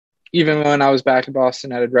even when I was back in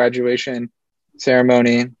Boston at a graduation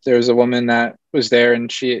ceremony, there was a woman that was there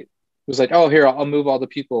and she was like, "Oh, here, I'll move all the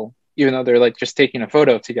people," even though they're like just taking a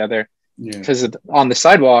photo together Yeah. because on the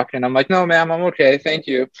sidewalk. And I'm like, "No, ma'am, I'm okay. Thank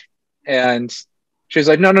you." And she was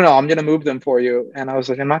like, "No, no, no, I'm going to move them for you." And I was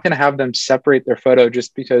like, "I'm not going to have them separate their photo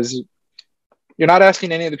just because you're not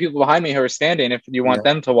asking any of the people behind me who are standing if you want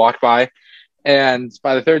Yeah. them to walk by." And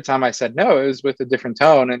by the third time I said no, it was with a different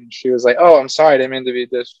tone. And she was like, "Oh, I'm sorry. I didn't mean to be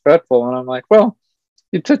disrespectful." And I'm like, "Well,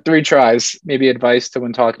 it took 3 tries." Maybe advice to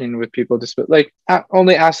when talking with people, just like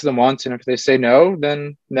only ask them once. And if they say no,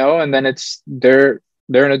 then no. And then they're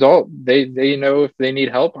an adult. They know if they need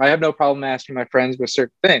help. I have no problem asking my friends with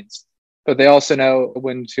certain things, but they also know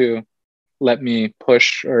when to let me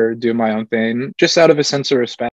push or do my own thing just out of a sense of respect.